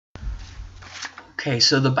Okay,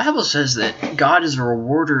 so the Bible says that God is a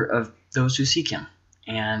rewarder of those who seek Him.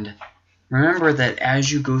 And remember that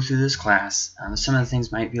as you go through this class, some of the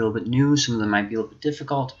things might be a little bit new, some of them might be a little bit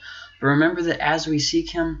difficult. But remember that as we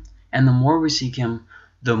seek Him, and the more we seek Him,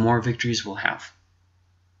 the more victories we'll have.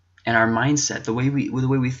 And our mindset, the way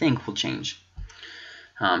we think, will change.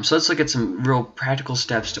 So let's look at some real practical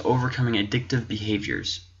steps to overcoming addictive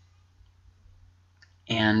behaviors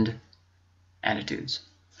and attitudes.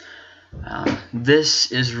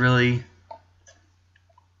 This is really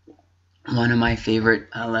one of my favorite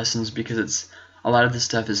lessons, because a lot of this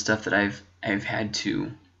stuff is stuff that I've had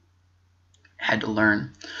to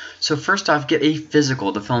learn. So first off, get a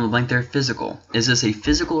physical. To fill in the blank there, physical. Is this a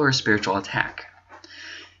physical or a spiritual attack?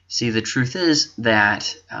 See, the truth is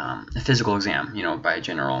that a physical exam, by a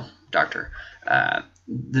general doctor.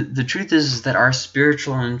 The truth is that our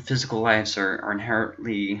spiritual and physical lives are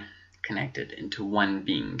inherently connected into one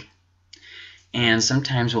being. And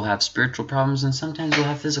sometimes we'll have spiritual problems, and sometimes we'll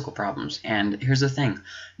have physical problems. And here's the thing.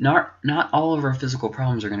 Not all of our physical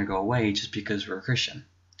problems are going to go away just because we're a Christian.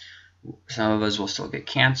 Some of us will still get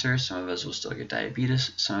cancer. Some of us will still get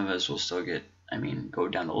diabetes. Some of us will still get, go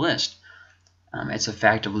down the list. It's a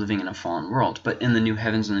fact of living in a fallen world. But in the new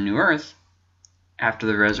heavens and the new earth, after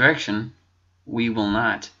the resurrection, we will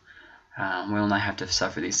not have to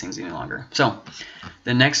suffer these things any longer. So,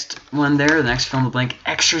 the next one there, the next fill in the blank,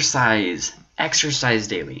 exercise. Exercise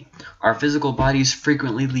daily. Our physical bodies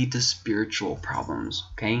frequently lead to spiritual problems,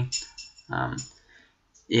 okay?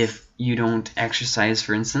 If you don't exercise,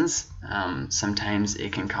 for instance, sometimes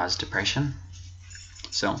it can cause depression.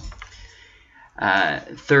 So,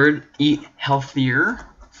 third, eat healthier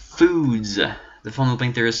foods. The fill in the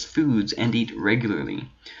blank there is foods, and eat regularly.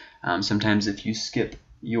 Sometimes if you skip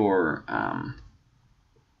your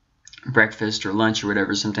breakfast or lunch or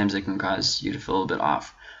whatever, sometimes it can cause you to feel a little bit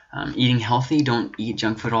off. Eating healthy, don't eat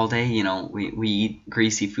junk food all day. We eat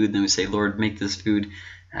greasy food, then we say, Lord, make this food,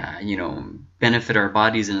 benefit our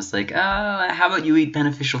bodies. And it's like, how about you eat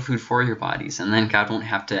beneficial food for your bodies? And then God won't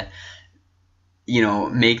have to,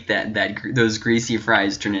 make those greasy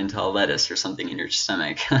fries turn into a lettuce or something in your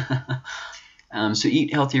stomach. So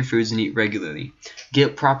eat healthier foods and eat regularly.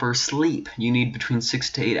 Get proper sleep. You need between 6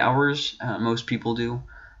 to 8 hours. Most people do.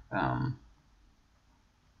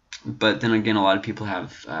 But then again, a lot of people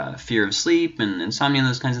have fear of sleep and insomnia and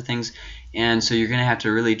those kinds of things. And so you're going to have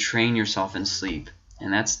to really train yourself in sleep.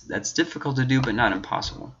 And that's difficult to do, but not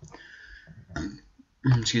impossible.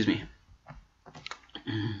 Excuse me.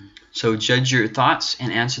 So judge your thoughts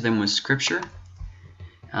and answer them with Scripture.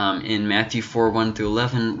 In Matthew 4:1 through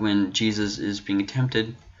 11, when Jesus is being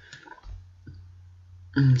tempted,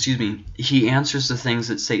 he answers the things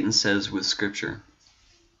that Satan says with Scripture.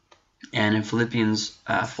 And in Philippians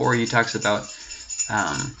 4, he talks about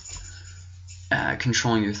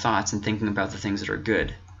controlling your thoughts and thinking about the things that are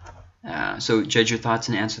good. So judge your thoughts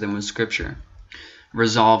and answer them with Scripture.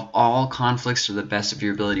 Resolve all conflicts to the best of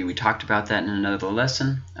your ability. We talked about that in another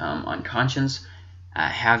lesson on conscience,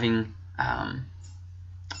 having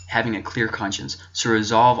a clear conscience. So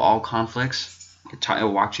resolve all conflicts. I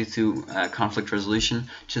walked you through conflict resolution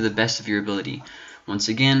to the best of your ability. Once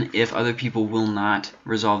again, if other people will not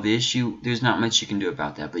resolve the issue, there's not much you can do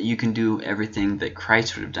about that. But you can do everything that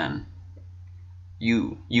Christ would have done.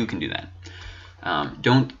 You can do that.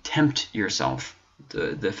 Don't tempt yourself.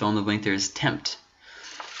 The fill in the blank there is tempt.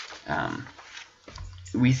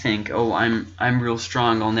 We think, I'm real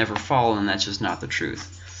strong, I'll never fall, and that's just not the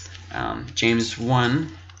truth. James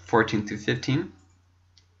 1:14 through 15.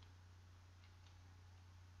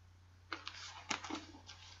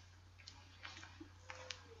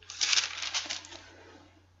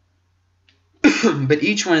 But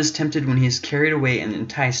each one is tempted when he is carried away and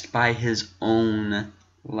enticed by his own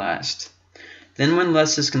lust. Then when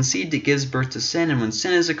lust is conceived, it gives birth to sin, and when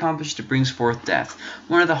sin is accomplished, it brings forth death.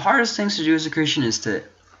 One of the hardest things to do as a Christian is to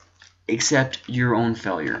accept your own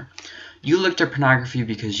failure. You looked at pornography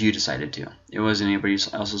because you decided to. It wasn't anybody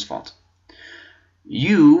else's fault.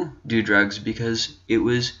 You do drugs because it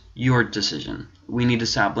was your decision. We need to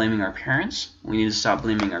stop blaming our parents. We need to stop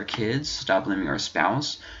blaming our kids, stop blaming our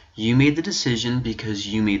spouse. You made the decision because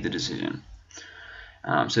you made the decision.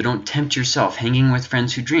 So don't tempt yourself. Hanging with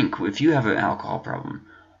friends who drink if you have an alcohol problem.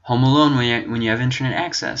 Home alone when you have internet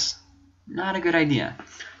access. Not a good idea.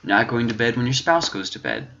 Not going to bed when your spouse goes to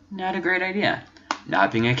bed. Not a great idea.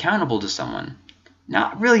 Not being accountable to someone.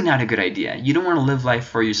 Not a good idea. You don't want to live life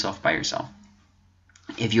for yourself by yourself.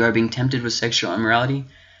 If you are being tempted with sexual immorality,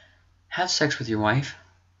 have sex with your wife.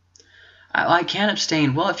 I can't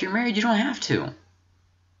abstain. Well, if you're married, you don't have to.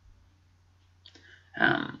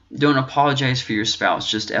 Don't apologize for your spouse.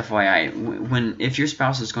 Just FYI, if your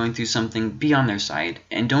spouse is going through something, be on their side,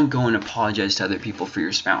 and don't go and apologize to other people for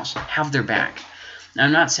your spouse. Have their back. Now,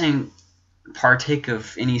 I'm not saying partake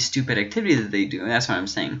of any stupid activity that they do. That's what I'm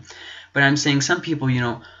saying. But I'm saying some people,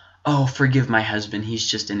 oh, forgive my husband. He's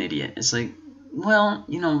just an idiot. It's like, well,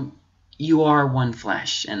 you are one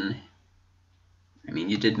flesh, and I mean,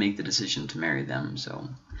 you did make the decision to marry them, so.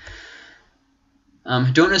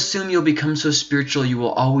 Don't assume you'll become so spiritual you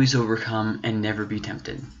will always overcome and never be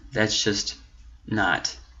tempted. That's just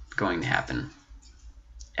not going to happen.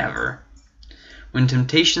 Ever. When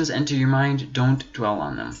temptations enter your mind, don't dwell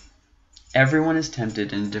on them. Everyone is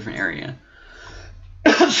tempted in a different area.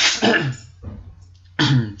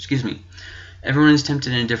 Excuse me. Everyone is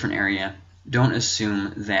tempted in a different area. Don't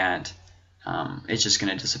assume that it's just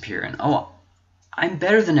going to disappear. And, oh, I'm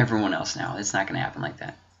better than everyone else now. It's not going to happen like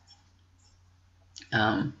that.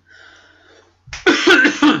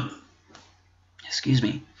 Excuse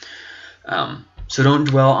me. So don't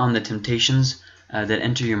dwell on the temptations that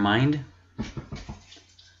enter your mind.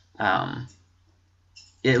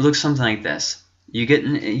 It looks something like this. You get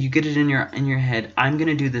it in your head. I'm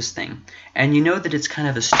gonna do this thing, and you know that it's kind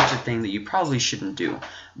of a stupid thing that you probably shouldn't do,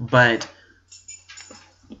 but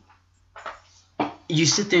you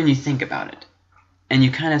sit there and you think about it, and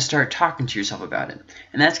you kind of start talking to yourself about it,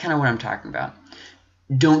 and that's kind of what I'm talking about.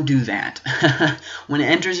 Don't do that. When it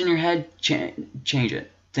enters in your head, change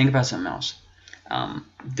it. Think about something else.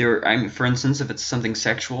 For instance, if it's something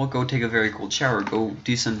sexual, go take a very cold shower. Go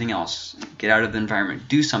do something else. Get out of the environment.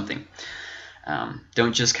 Do something.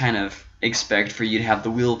 Don't just kind of expect for you to have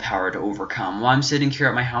the willpower to overcome. Well, I'm sitting here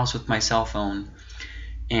at my house with my cell phone,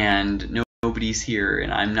 and nobody's here,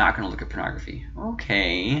 and I'm not going to look at pornography.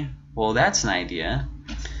 Okay, well, that's an idea.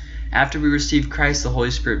 After we receive Christ, the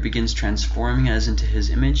Holy Spirit begins transforming us into His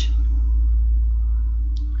image.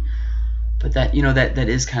 But that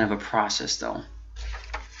is kind of a process, though.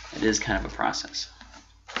 It is kind of a process.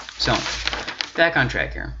 So, back on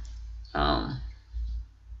track here. On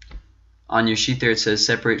your sheet there, it says,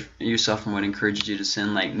 separate yourself from what encourages you to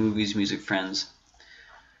sin, like movies, music, friends.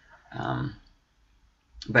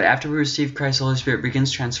 But after we receive Christ, the Holy Spirit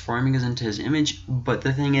begins transforming us into His image. But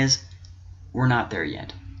the thing is, we're not there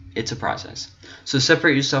yet. It's a process. So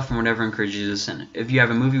separate yourself from whatever encourages you to sin. If you have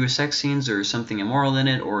a movie with sex scenes or something immoral in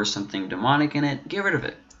it or something demonic in it, get rid of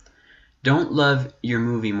it. Don't love your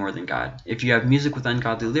movie more than God. If you have music with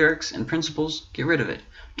ungodly lyrics and principles, get rid of it.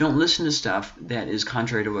 Don't listen to stuff that is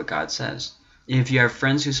contrary to what God says. If you have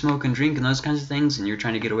friends who smoke and drink and those kinds of things and you're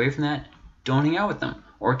trying to get away from that, don't hang out with them.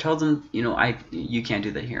 Or tell them, you can't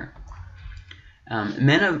do that here.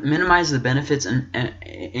 Minimize the benefits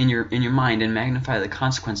in your mind and magnify the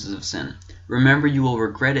consequences of sin. Remember, you will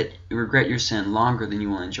regret your sin longer than you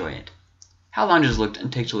will enjoy it. How long does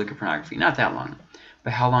it take to look at pornography? Not that long.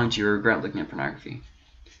 But how long do you regret looking at pornography?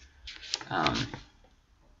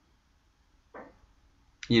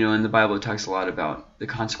 In the Bible it talks a lot about the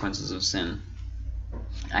consequences of sin.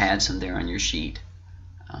 I had some there on your sheet.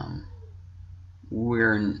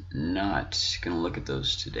 We're not going to look at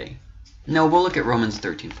those today. No, we'll look at Romans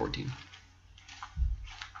 13:14.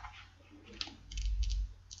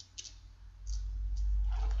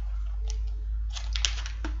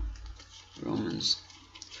 Romans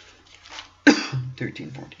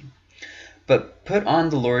 13:14. But put on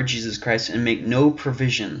the Lord Jesus Christ and make no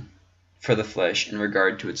provision for the flesh in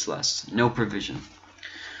regard to its lusts. No provision.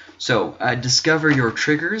 So, discover your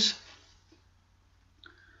triggers.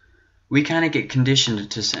 We kind of get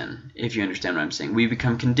conditioned to sin, if you understand what I'm saying. We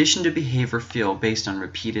become conditioned to behave or feel based on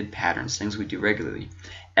repeated patterns, things we do regularly.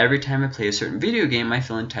 Every time I play a certain video game, I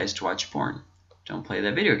feel enticed to watch porn. Don't play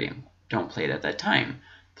that video game. Don't play it at that time.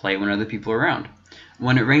 Play when other people are around.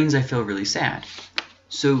 When it rains, I feel really sad.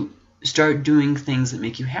 So start doing things that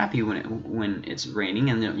make you happy when it's raining,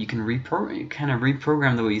 and then you can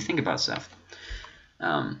reprogram the way you think about stuff.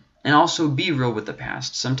 And also be real with the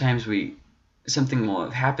past. Sometimes something will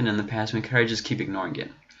have happened in the past, and we kind of just keep ignoring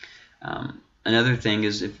it. Another thing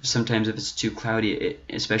is sometimes if it's too cloudy,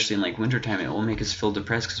 especially in like wintertime, it will make us feel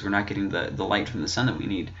depressed because we're not getting the light from the sun that we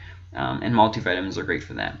need. And multivitamins are great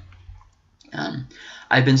for that.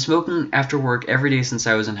 I've been smoking after work every day since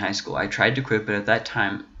I was in high school. I tried to quit, but at that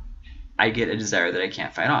time, I get a desire that I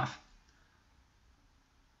can't fight off.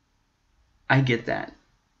 I get that.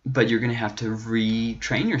 But you're going to have to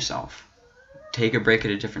retrain yourself. Take a break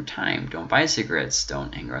at a different time. Don't buy cigarettes.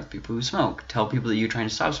 Don't hang around with people who smoke. Tell people that you're trying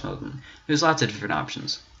to stop smoking. There's lots of different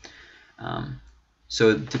options.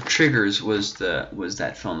 So the triggers was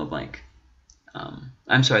that fill in the blank.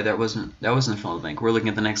 I'm sorry, that wasn't the fill in the blank. We're looking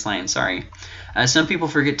at the next line. Sorry. Some people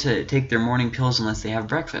forget to take their morning pills unless they have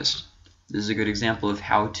breakfast. This is a good example of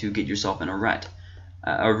how to get yourself in a rut.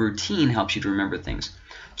 A routine helps you to remember things.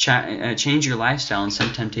 Change your lifestyle and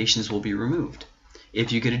some temptations will be removed.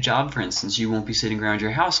 If you get a job, for instance, you won't be sitting around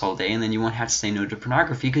your house all day, and then you won't have to say no to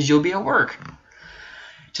pornography because you'll be at work.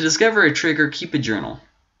 To discover a trigger, keep a journal.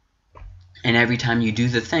 And every time you do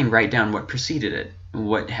the thing, write down what preceded it,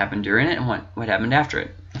 what happened during it, and what happened after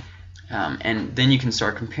it. And then you can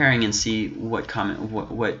start comparing and see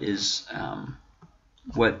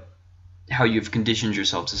how you've conditioned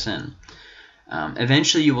yourself to sin.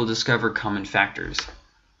 Eventually, you will discover common factors.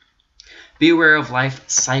 Be aware of life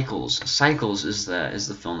cycles. Cycles is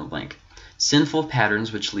the fill in the blank. Sinful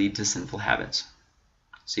patterns which lead to sinful habits.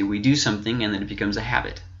 See, we do something and then it becomes a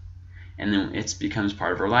habit, and then it becomes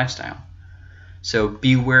part of our lifestyle. So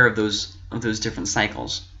be aware of those different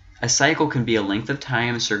cycles. A cycle can be a length of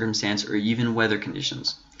time, circumstance, or even weather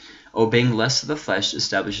conditions. Obeying less of the flesh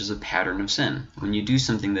establishes a pattern of sin. When you do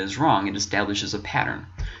something that is wrong, it establishes a pattern.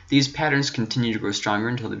 These patterns continue to grow stronger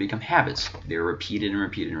until they become habits. They are repeated and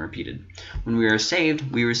repeated and repeated. When we are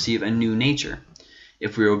saved, we receive a new nature.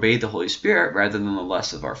 If we obey the Holy Spirit rather than the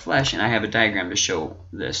lusts of our flesh, and I have a diagram to show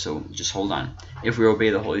this, so just hold on. If we obey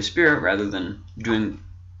the Holy Spirit rather than doing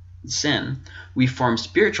sin, we form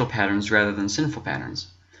spiritual patterns rather than sinful patterns.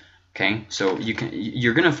 Okay, so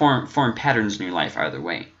you're going to form patterns in your life either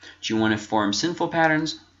way. Do you want to form sinful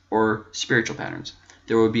patterns or spiritual patterns?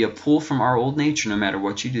 There will be a pull from our old nature no matter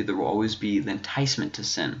what you do. There will always be the enticement to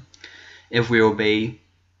sin. If we obey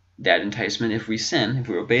that enticement, if we sin, if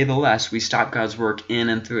we obey the lust, we stop God's work in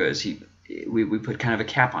and through us. We put kind of a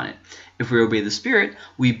cap on it. If we obey the Spirit,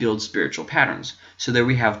 we build spiritual patterns. So there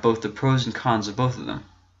we have both the pros and cons of both of them.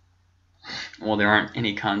 Well, there aren't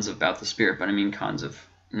any cons about the Spirit, but I mean cons of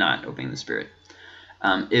not obeying the Spirit.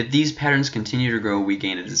 If these patterns continue to grow, we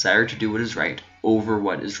gain a desire to do what is right over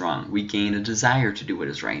what is wrong. We gain a desire to do what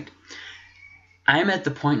is right. I'm at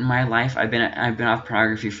the point in my life, I've been off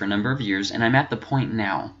pornography for a number of years, and I'm at the point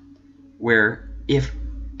now where if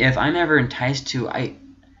I'm ever enticed to,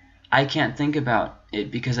 I can't think about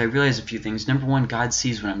it because I realize a few things. Number one, God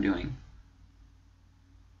sees what I'm doing.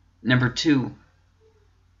 Number two,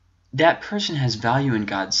 that person has value in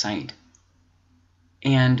God's sight.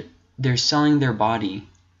 And they're selling their body,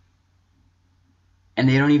 and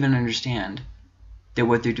they don't even understand that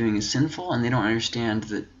what they're doing is sinful, and they don't understand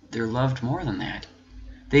that they're loved more than that.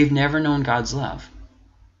 They've never known God's love.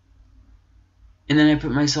 And then I put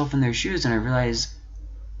myself in their shoes, and I realize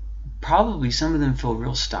probably some of them feel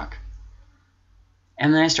real stuck.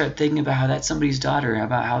 And then I start thinking about how that's somebody's daughter,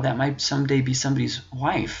 about how that might someday be somebody's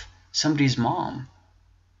wife, somebody's mom.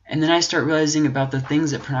 And then I start realizing about the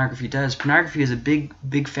things that pornography does. Pornography is a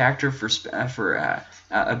big factor for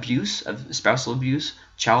abuse, of spousal abuse,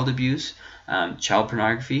 child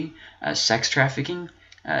pornography, sex trafficking,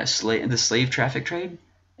 the slave traffic trade.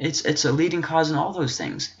 It's a leading cause in all those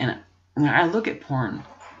things. And when I look at porn,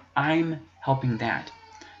 I'm helping that.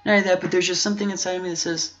 Not only that, but there's just something inside of me that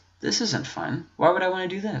says, this isn't fun. Why would I want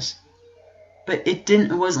to do this? But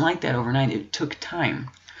it wasn't like that overnight. It took time.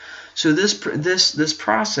 So this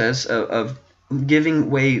process of giving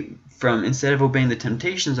way from, instead of obeying the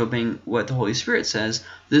temptations, obeying what the Holy Spirit says,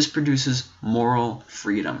 this produces moral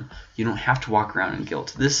freedom. You don't have to walk around in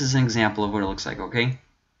guilt. This is an example of what it looks like, okay?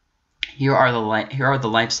 Here are the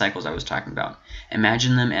life cycles I was talking about.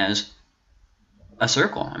 Imagine them as a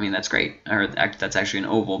circle. I mean, that's great. Or that's actually an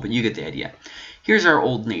oval, but you get the idea. Here's our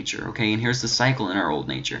old nature, okay? And here's the cycle in our old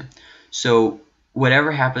nature. So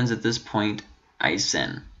whatever happens at this point, I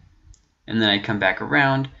sin. And then I come back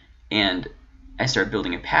around and I start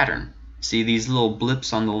building a pattern. See, these little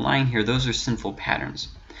blips on the line here, those are sinful patterns.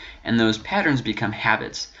 And those patterns become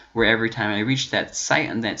habits, where every time I reach that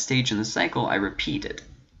stage in the cycle, I repeat it.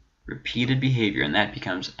 Repeated behavior, and that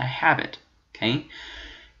becomes a habit. Okay?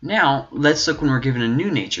 Now, let's look when we're given a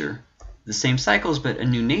new nature. The same cycles, but a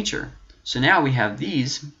new nature. So now we have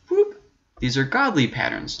these. Whoop, these are godly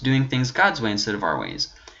patterns, doing things God's way instead of our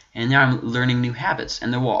ways. And now I'm learning new habits.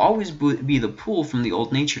 And there will always be the pull from the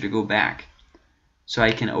old nature to go back. So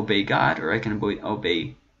I can obey God or I can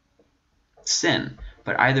obey sin.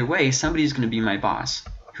 But either way, somebody's going to be my boss.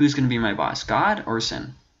 Who's going to be my boss? God or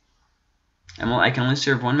sin? And well, I can only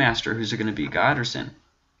serve one master. Who's it going to be? God or sin?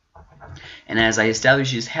 And as I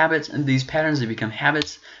establish these habits and these patterns, they become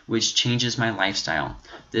habits, which changes my lifestyle.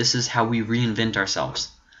 This is how we reinvent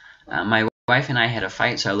ourselves. My wife and I had a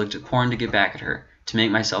fight, so I looked at porn to get back at her. To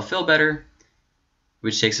make myself feel better,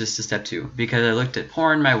 which takes us to step 2. Because I looked at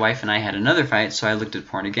porn, my wife and I had another fight, so I looked at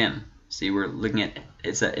porn again. See, we're looking at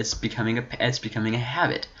it's becoming a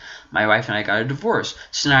habit. My wife and I got a divorce,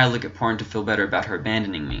 so now I look at porn to feel better about her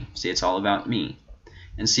abandoning me. See, it's all about me.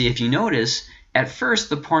 And see, if you notice, at first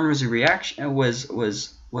the porn was a reaction, was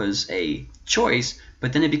a choice,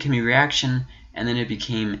 but then it became a reaction, and then it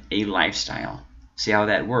became a lifestyle. See how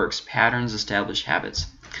that works? Patterns establish habits.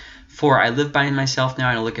 4. I live by myself now,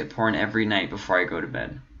 and I look at porn every night before I go to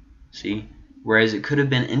bed. See? Whereas it could have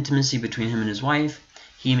been intimacy between him and his wife,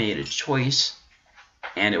 he made a choice,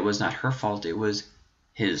 and it was not her fault, it was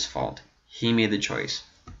his fault. He made the choice.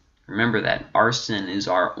 Remember that. Our sin is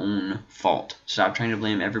our own fault. Stop trying to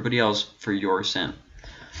blame everybody else for your sin.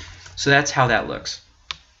 So that's how that looks.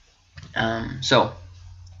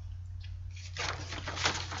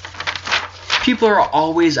 People are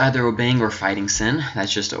always either obeying or fighting sin.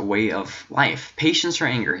 That's just a way of life. Patience or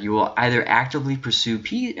anger. You will either actively pursue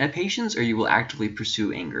patience or you will actively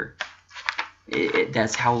pursue anger.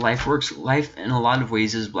 That's how life works. Life in a lot of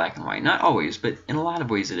ways is black and white. Not always, but in a lot of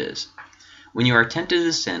ways it is. When you are tempted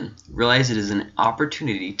to sin, realize it is an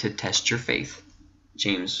opportunity to test your faith.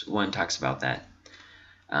 James 1 talks about that.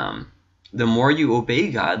 The more you obey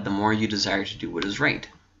God, the more you desire to do what is right.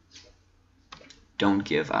 Don't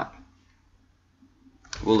give up.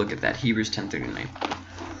 We'll look at that. Hebrews 10:39.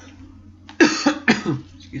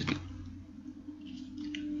 Excuse me.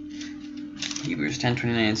 Hebrews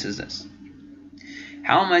 10:29 says this.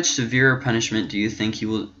 How much severer punishment do you think he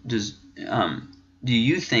will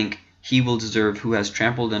deserve who has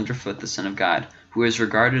trampled underfoot the Son of God, who has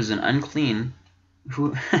regarded as unclean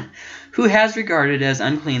the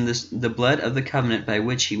blood of the covenant by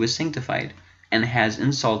which he was sanctified, and has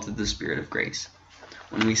insulted the Spirit of grace?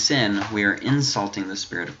 When we sin, we are insulting the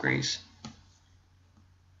Spirit of grace.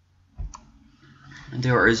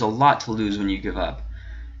 There is a lot to lose when you give up.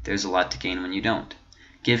 There's a lot to gain when you don't.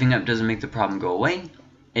 Giving up doesn't make the problem go away.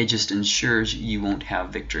 It just ensures you won't have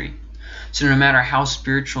victory. So no matter how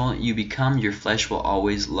spiritual you become, your flesh will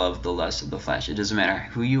always love the lust of the flesh. It doesn't matter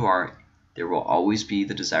who you are, there will always be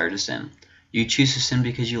the desire to sin. You choose to sin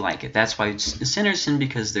because you like it. That's why sinners sin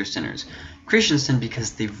because they're sinners. Christians sin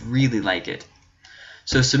because they really like it.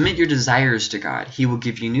 So submit your desires to God. He will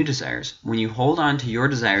give you new desires. When you hold on to your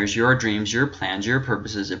desires, your dreams, your plans, your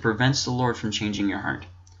purposes, it prevents the Lord from changing your heart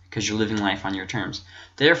because you're living life on your terms.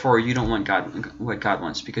 Therefore, you don't want what God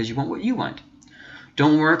wants because you want what you want.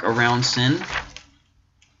 Don't work around sin.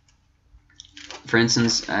 For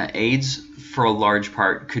instance, AIDS, for a large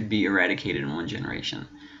part, could be eradicated in one generation.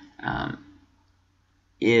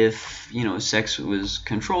 If sex was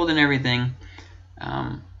controlled and everything,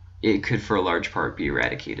 it could, for a large part, be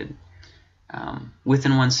eradicated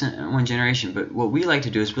within one generation. But what we like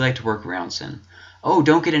to do is we like to work around sin. Oh,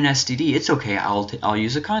 don't get an STD. It's okay. I'll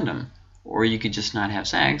use a condom. Or you could just not have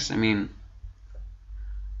sex. I mean,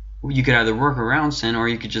 you could either work around sin or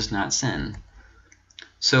you could just not sin.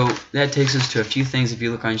 So that takes us to a few things. If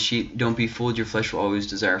you look on sheet, don't be fooled. Your flesh will always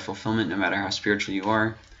desire fulfillment no matter how spiritual you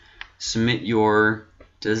are. Submit your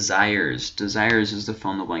desires. Desires is the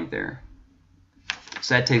fill in the blank there.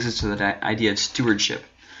 So that takes us to the idea of stewardship.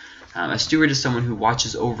 A steward is someone who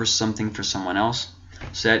watches over something for someone else.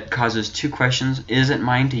 So that causes two questions. Is it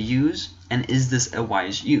mine to use? And is this a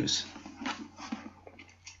wise use?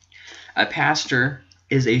 A pastor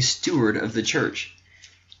is a steward of the church.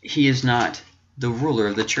 He is not the ruler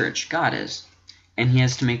of the church. God is. And he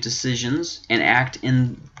has to make decisions and act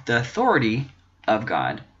in the authority of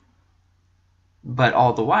God. But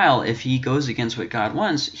all the while, if he goes against what God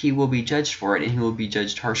wants, he will be judged for it, and he will be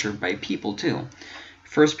judged harsher by people too.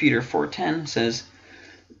 1 Peter 4:10 says,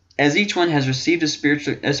 as each one has received a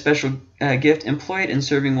special gift, employ it in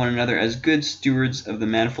serving one another as good stewards of the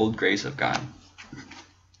manifold grace of God.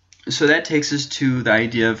 So that takes us to the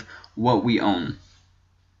idea of what we own.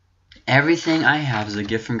 Everything I have is a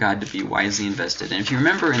gift from God to be wisely invested. And if you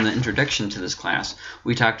remember in the introduction to this class,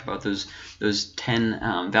 we talked about those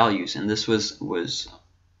 10 values, and this was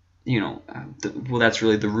that's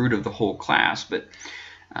really the root of the whole class. But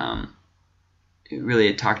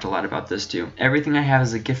it talked a lot about this too. Everything I have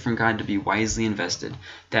is a gift from God to be wisely invested.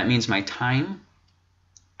 That means my time,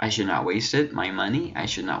 I should not waste it. My money, I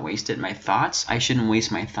should not waste it. My thoughts, I shouldn't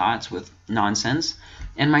waste my thoughts with nonsense.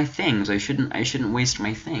 And my things, I shouldn't waste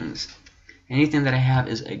my things. Anything that I have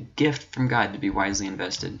is a gift from God to be wisely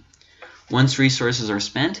invested. Once resources are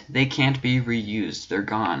spent, they can't be reused. They're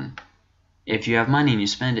gone. If you have money and you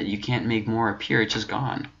spend it, you can't make more appear. It's just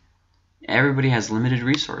gone. Everybody has limited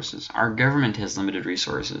resources. Our government has limited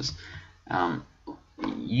resources.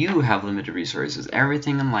 You have limited resources.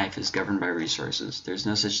 Everything in life is governed by resources. There's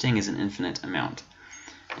no such thing as an infinite amount.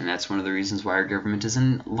 And that's one of the reasons why our government is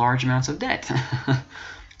in large amounts of debt.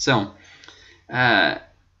 So, Uh,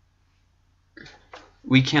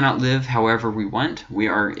 we cannot live however we want. We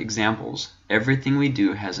are examples. Everything we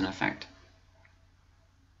do has an effect.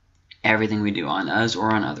 Everything we do, on us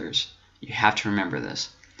or on others. You have to remember this.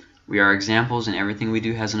 We are examples, and everything we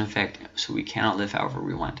do has an effect, so we cannot live however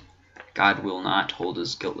we want. God will not hold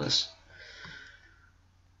us guiltless.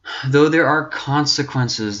 Though there are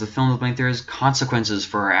consequences, the fill in the blank, there is consequences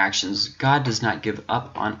for our actions. God does not give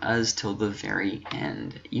up on us till the very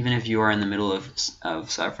end. Even if you are in the middle of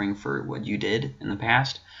suffering for what you did in the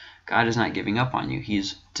past, God is not giving up on you.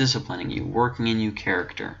 He's disciplining you, working in you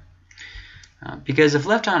character. Because if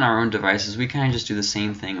left on our own devices, we kind of just do the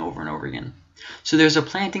same thing over and over again. So there's a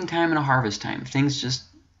planting time and a harvest time. Things just...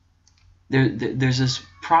 There's this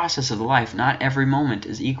process of life. Not every moment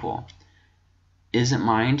is equal. Is it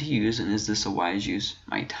mine to use, and is this a wise use?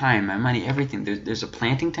 My time, my money, everything. There's a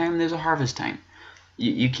planting time, there's a harvest time.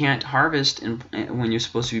 You can't harvest when you're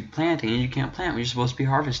supposed to be planting, and you can't plant when you're supposed to be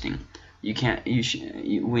harvesting. You can't.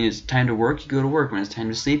 When it's time to work, you go to work. When it's time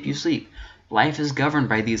to sleep, you sleep. Life is governed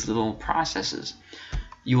by these little processes.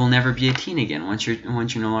 You will never be a teen again. Once you're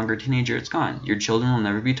no longer a teenager, it's gone. Your children will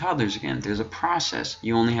never be toddlers again. There's a process.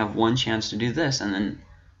 You only have one chance to do this, and then...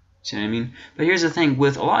 See what I mean? But here's the thing.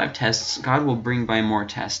 With a lot of tests, God will bring by more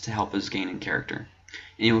tests to help us gain in character.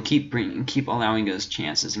 And He will keep allowing us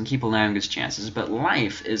chances and keep allowing us chances. But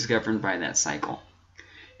life is governed by that cycle.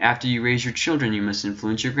 After you raise your children, you must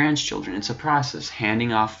influence your grandchildren. It's a process,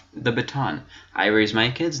 handing off the baton. I raise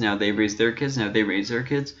my kids, now they raise their kids, now they raise their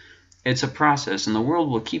kids. It's a process, and the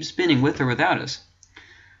world will keep spinning with or without us.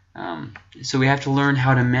 So we have to learn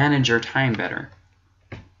how to manage our time better.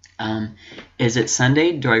 Is it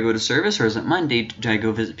Sunday? Do I go to service? Or is it Monday? Do I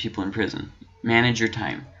go visit people in prison? Manage your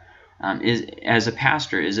time. As a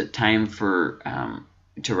pastor, is it time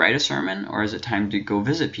to write a sermon, or is it time to go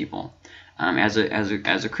visit people? As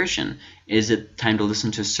a Christian, is it time to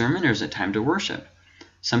listen to a sermon, or is it time to worship?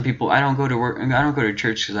 Some people, I don't go to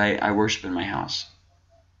church because I worship in my house.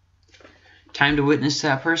 Time to witness to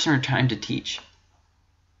that person, or time to teach?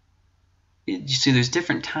 You see, there's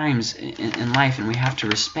different times in life, and we have to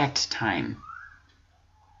respect time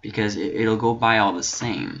because it'll go by all the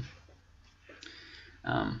same.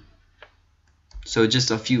 So just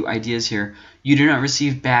a few ideas here. You do not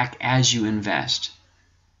receive back as you invest.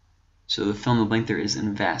 So the fill in the blank there is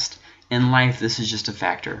invest. In life, this is just a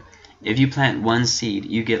factor. If you plant one seed,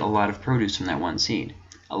 you get a lot of produce from that one seed.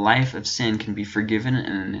 A life of sin can be forgiven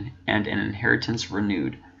and an inheritance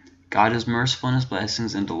renewed. God is merciful in His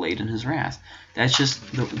blessings and delayed in His wrath. That's just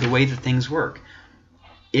the way that things work.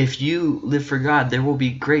 If you live for God, there will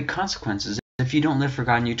be great consequences. If you don't live for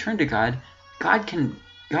God and you turn to God, God can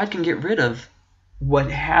get rid of what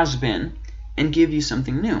has been and give you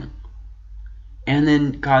something new. And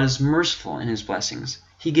then God is merciful in His blessings.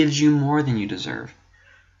 He gives you more than you deserve.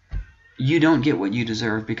 You don't get what you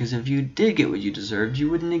deserve, because if you did get what you deserved, you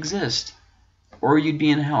wouldn't exist. Or you'd be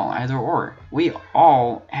in hell, either or. We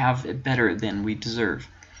all have it better than we deserve.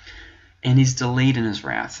 And He's delayed in His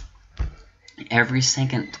wrath. Every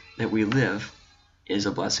second that we live is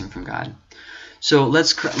a blessing from God. So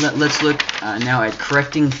let's look now at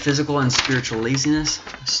correcting physical and spiritual laziness.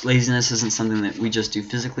 Laziness isn't something that we just do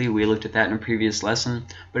physically. We looked at that in a previous lesson.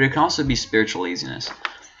 But it can also be spiritual laziness.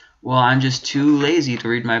 Well, I'm just too lazy to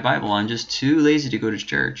read my Bible. I'm just too lazy to go to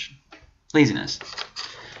church. Laziness.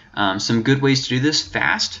 Some good ways to do this: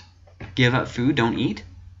 fast, give up food, don't eat.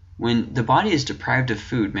 When the body is deprived of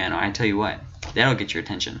food, man, I tell you what, that'll get your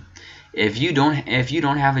attention. If you don't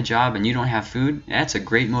have a job and you don't have food, that's a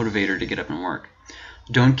great motivator to get up and work.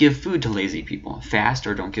 Don't give food to lazy people. Fast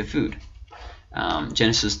or don't give food.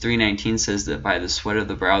 Genesis 3:19 says that by the sweat of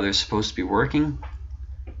the brow they're supposed to be working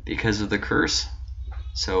because of the curse.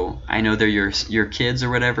 So I know they're your kids or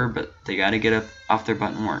whatever, but they got to get up off their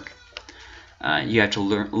butt and work. You have to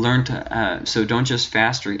learn to. So don't just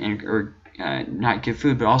fast or not give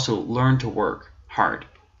food, but also learn to work hard.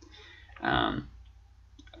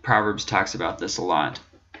 Proverbs talks about this a lot.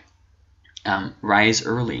 Rise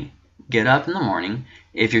early. Get up in the morning.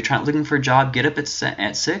 If you're looking for a job, get up at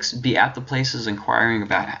 6. Be at the places inquiring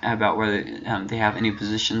about whether they have any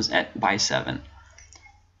positions by 7.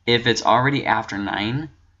 If it's already after 9,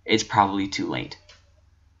 it's probably too late.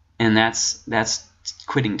 And that's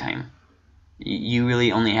quitting time. You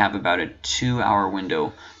really only have about a 2-hour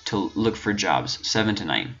window to look for jobs, 7 to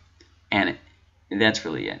 9. And that's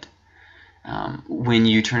really it. When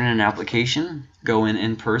you turn in an application, go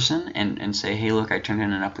in person and say, hey, look, I turned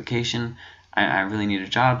in an application. I really need a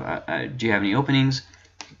job. Do you have any openings?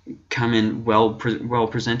 Come in well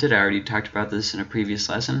presented. I already talked about this in a previous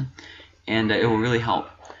lesson. And it will really help.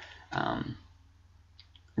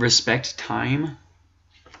 respect time.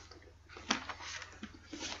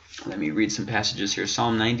 Let me read some passages here.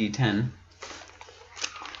 Psalm 90:10.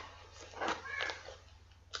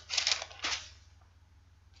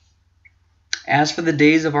 As for the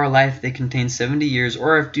days of our life, they contain 70 years,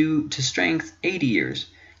 or if due to strength, 80 years.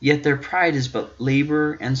 Yet their pride is but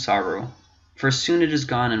labor and sorrow, for soon it is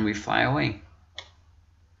gone and we fly away.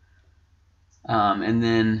 And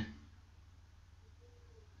then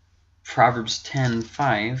Proverbs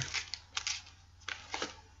 10:5.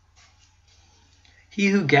 He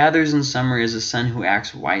who gathers in summer is a son who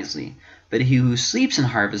acts wisely, but he who sleeps in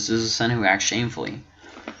harvest is a son who acts shamefully.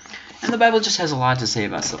 And the Bible just has a lot to say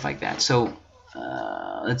about stuff like that. So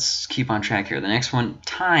let's keep on track here. The next one,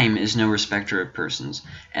 time is no respecter of persons,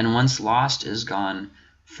 and once lost is gone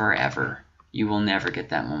forever. You will never get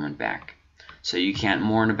that moment back. So you can't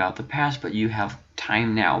mourn about the past, but you have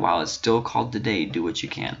time now. While it's still called today, do what you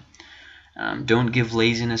can. Don't give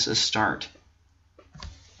laziness a start.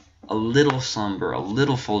 A little slumber, a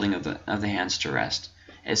little folding of the hands to rest.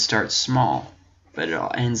 It starts small, but it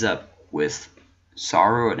all ends up with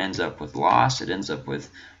sorrow. It ends up with loss. It ends up with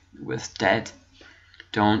debt.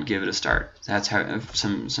 Don't give it a start. That's how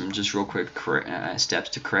some just real quick steps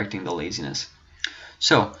to correcting the laziness.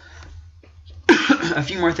 So a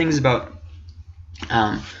few more things about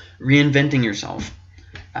reinventing yourself.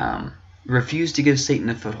 Refuse to give Satan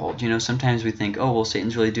a foothold. You know, sometimes we think, oh, well,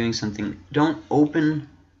 Satan's really doing something. Don't open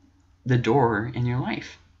the door in your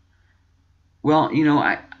life. Well, you know,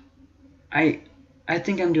 I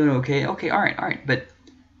think I'm doing okay. Okay, all right. But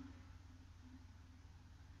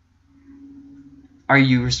are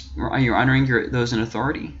you honoring those in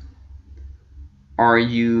authority? Are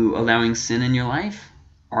you allowing sin in your life?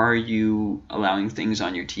 Are you allowing things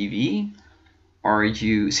on your TV? Are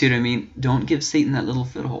you, see what I mean? Don't give Satan that little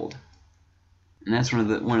foothold. And that's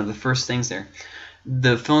one of the first things there.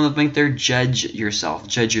 The fill in the blank there, judge yourself.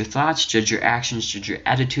 Judge your thoughts, judge your actions, judge your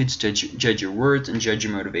attitudes, judge your words, and judge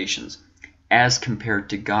your motivations as compared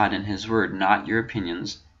to God and His Word, not your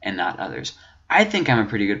opinions and not others. I think I'm a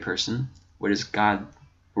pretty good person. What does God's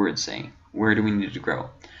Word say? Where do we need to grow?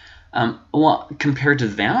 Well, compared to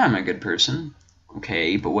them, I'm a good person.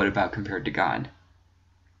 Okay, but what about compared to God?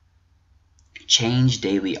 Change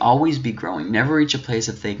daily. Always be growing. Never reach a place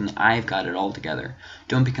of thinking, I've got it all together.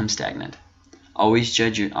 Don't become stagnant. Always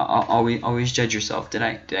judge yourself. Did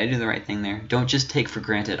I do the right thing there? Don't just take for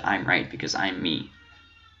granted I'm right because I'm me.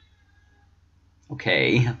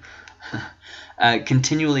 Okay.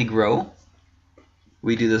 Continually grow.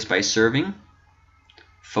 We do this by serving.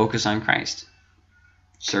 Focus on Christ.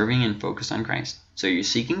 Serving and focus on Christ. So you're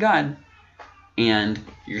seeking God and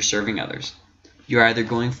you're serving others. You're either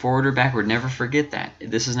going forward or backward. Never forget that.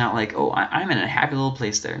 This is not like, oh, I'm in a happy little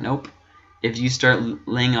place there. Nope. If you start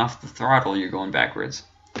laying off the throttle, you're going backwards.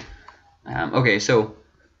 Okay, so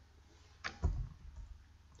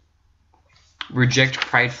reject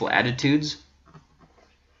prideful attitudes.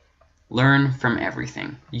 Learn from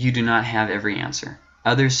everything. You do not have every answer.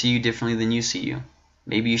 Others see you differently than you see you.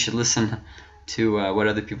 Maybe you should listen to what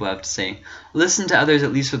other people have to say. Listen to others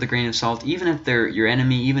at least with a grain of salt, even if they're your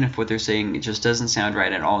enemy, even if what they're saying just doesn't sound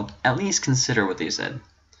right at all. At least consider what they said.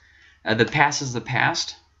 The past is the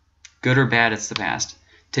past. Good or bad, it's the past.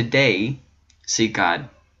 Today, seek God.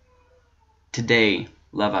 Today,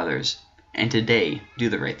 love others. And today, do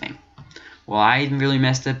the right thing. Well, I really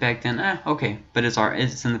messed up back then. Okay, but it's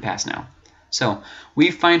in the past now. So, we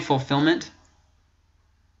find fulfillment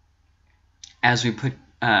as we put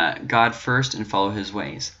God first and follow His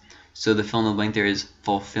ways. So the fill in the blank there is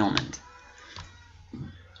fulfillment.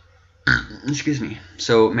 Excuse me.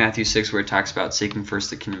 So Matthew 6, where it talks about seeking first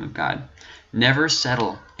the kingdom of God. Never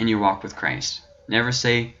settle in your walk with Christ. Never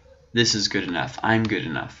say, this is good enough. I'm good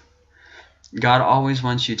enough. God always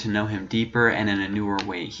wants you to know Him deeper and in a newer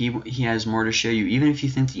way. He has more to show you. Even if you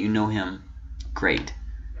think that you know Him, great.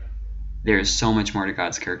 There is so much more to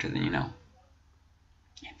God's character than you know.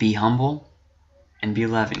 Be humble and be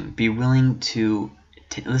loving. Be willing to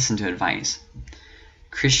listen to advice.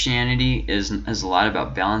 Christianity is a lot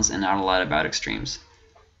about balance and not a lot about extremes.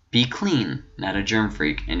 Be clean, not a germ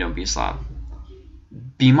freak, and don't be a slob.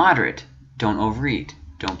 Be moderate. Don't overeat.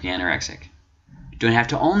 Don't be anorexic. You don't have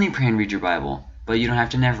to only pray and read your Bible, but you don't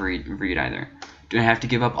have to never read either. You don't have to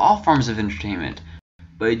give up all forms of entertainment,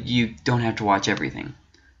 but you don't have to watch everything.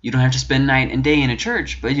 You don't have to spend night and day in a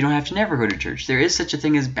church, but you don't have to never go to church. There is such a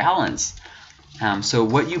thing as balance. So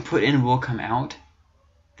what you put in will come out.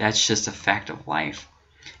 That's just a fact of life.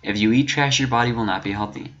 If you eat trash, your body will not be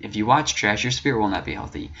healthy. If you watch trash, your spirit will not be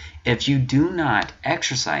healthy. If you do not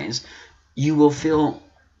exercise, you will feel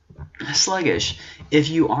Sluggish. If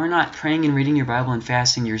you are not praying and reading your Bible and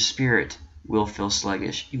fasting, your spirit will feel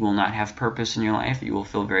sluggish. You will not have purpose in your life. You will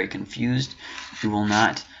feel very confused. You will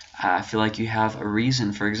not feel like you have a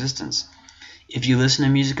reason for existence. If you listen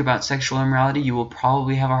to music about sexual immorality, you will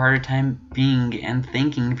probably have a harder time being and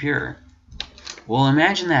thinking pure. Well,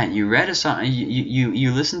 imagine that. You read a song,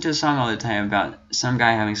 you listen to a song all the time about some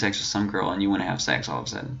guy having sex with some girl and you want to have sex all of a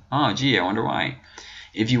sudden. Oh, gee, I wonder why.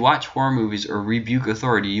 If you watch horror movies or rebuke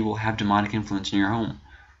authority, you will have demonic influence in your home.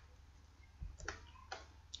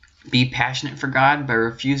 Be passionate for God by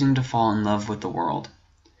refusing to fall in love with the world.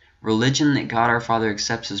 Religion that God our Father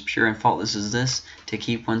accepts as pure and faultless is this, to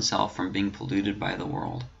keep oneself from being polluted by the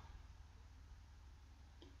world.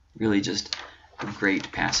 Really just a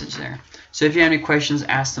great passage there. So if you have any questions,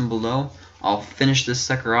 ask them below. I'll finish this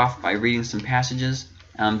sucker off by reading some passages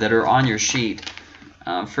that are on your sheet.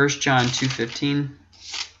 1 John 2:15.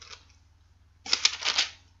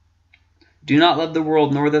 Do not love the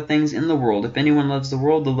world nor the things in the world. If anyone loves the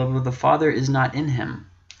world, the love of the Father is not in him.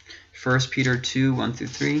 1 Peter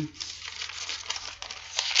 2:1-3.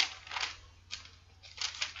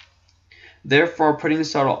 Therefore, putting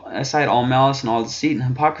aside all malice and all deceit and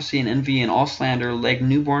hypocrisy and envy and all slander, like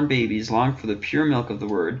newborn babies, long for the pure milk of the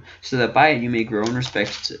word, so that by it you may grow in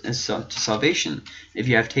respect to salvation, if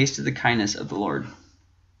you have tasted the kindness of the Lord.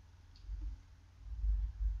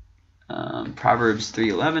 Proverbs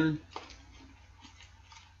 3:11.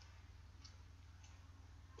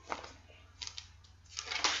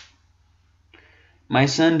 My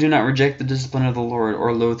son, do not reject the discipline of the Lord,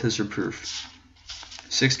 or loathe his reproof.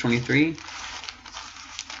 6:23.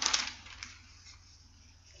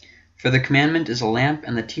 For the commandment is a lamp,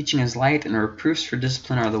 and the teaching is light, and the reproofs for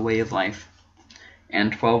discipline are the way of life.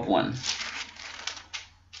 And 12:1.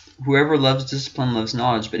 Whoever loves discipline loves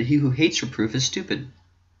knowledge, but he who hates reproof is stupid.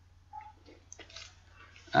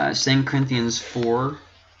 2 Corinthians 4.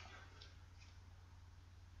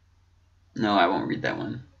 No, I won't read that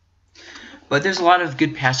one. But there's a lot of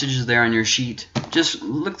good passages there on your sheet. Just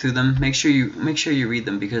look through them. Make sure you read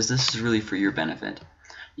them, because this is really for your benefit.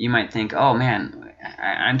 You might think, oh man,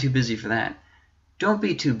 I'm too busy for that. Don't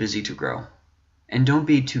be too busy to grow. And don't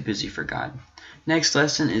be too busy for God. Next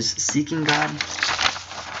lesson is seeking God.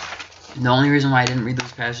 The only reason why I didn't read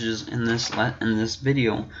those passages in this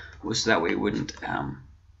video was so that way it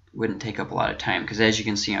wouldn't take up a lot of time. Because as you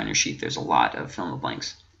can see on your sheet, there's a lot of fill in the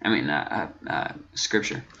blanks.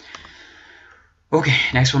 Scripture. Okay,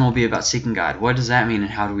 next one will be about seeking God. What does that mean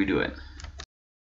and how do we do it?